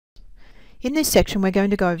In this section we're going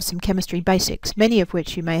to go over some chemistry basics, many of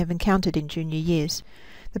which you may have encountered in junior years.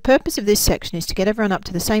 The purpose of this section is to get everyone up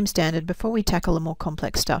to the same standard before we tackle the more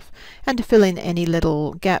complex stuff, and to fill in any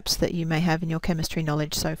little gaps that you may have in your chemistry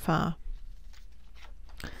knowledge so far.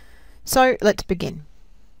 So let's begin.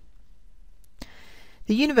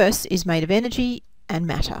 The universe is made of energy and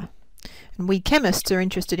matter. And we chemists are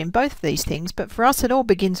interested in both of these things, but for us it all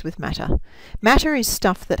begins with matter. Matter is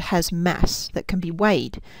stuff that has mass, that can be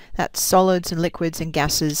weighed. That's solids and liquids and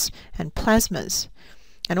gases and plasmas.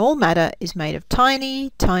 And all matter is made of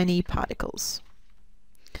tiny, tiny particles.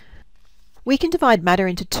 We can divide matter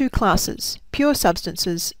into two classes, pure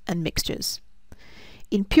substances and mixtures.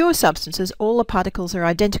 In pure substances, all the particles are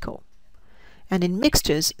identical. And in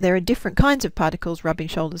mixtures, there are different kinds of particles rubbing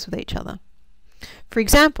shoulders with each other. For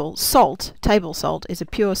example, salt, table salt, is a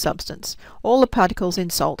pure substance. All the particles in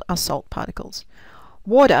salt are salt particles.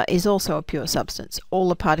 Water is also a pure substance. All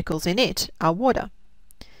the particles in it are water,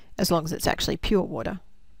 as long as it's actually pure water.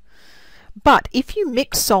 But if you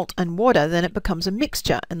mix salt and water, then it becomes a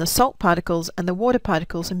mixture, and the salt particles and the water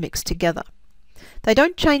particles are mixed together. They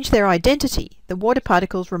don't change their identity. The water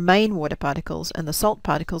particles remain water particles, and the salt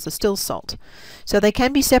particles are still salt. So they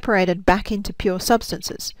can be separated back into pure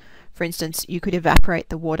substances. For instance, you could evaporate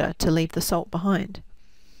the water to leave the salt behind.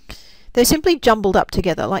 They're simply jumbled up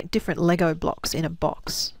together like different Lego blocks in a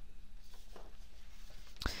box.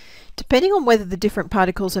 Depending on whether the different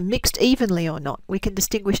particles are mixed evenly or not, we can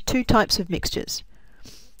distinguish two types of mixtures.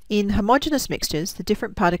 In homogeneous mixtures, the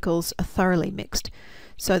different particles are thoroughly mixed,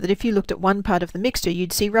 so that if you looked at one part of the mixture,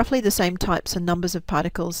 you'd see roughly the same types and numbers of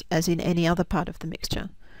particles as in any other part of the mixture.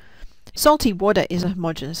 Salty water is a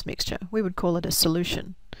homogeneous mixture. We would call it a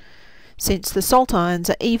solution, since the salt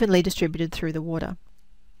ions are evenly distributed through the water.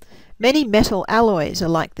 Many metal alloys are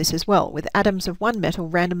like this as well, with atoms of one metal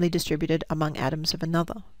randomly distributed among atoms of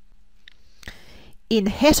another. In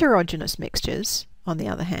heterogeneous mixtures, on the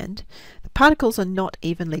other hand, the particles are not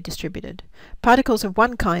evenly distributed. Particles of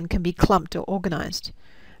one kind can be clumped or organized.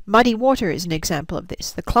 Muddy water is an example of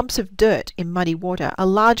this. The clumps of dirt in muddy water are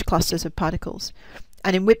large clusters of particles,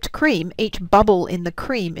 and in whipped cream, each bubble in the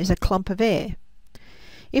cream is a clump of air.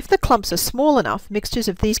 If the clumps are small enough, mixtures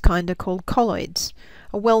of these kind are called colloids.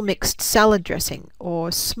 A well-mixed salad dressing or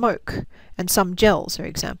smoke and some gels are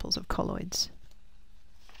examples of colloids.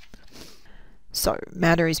 So,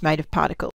 matter is made of particles.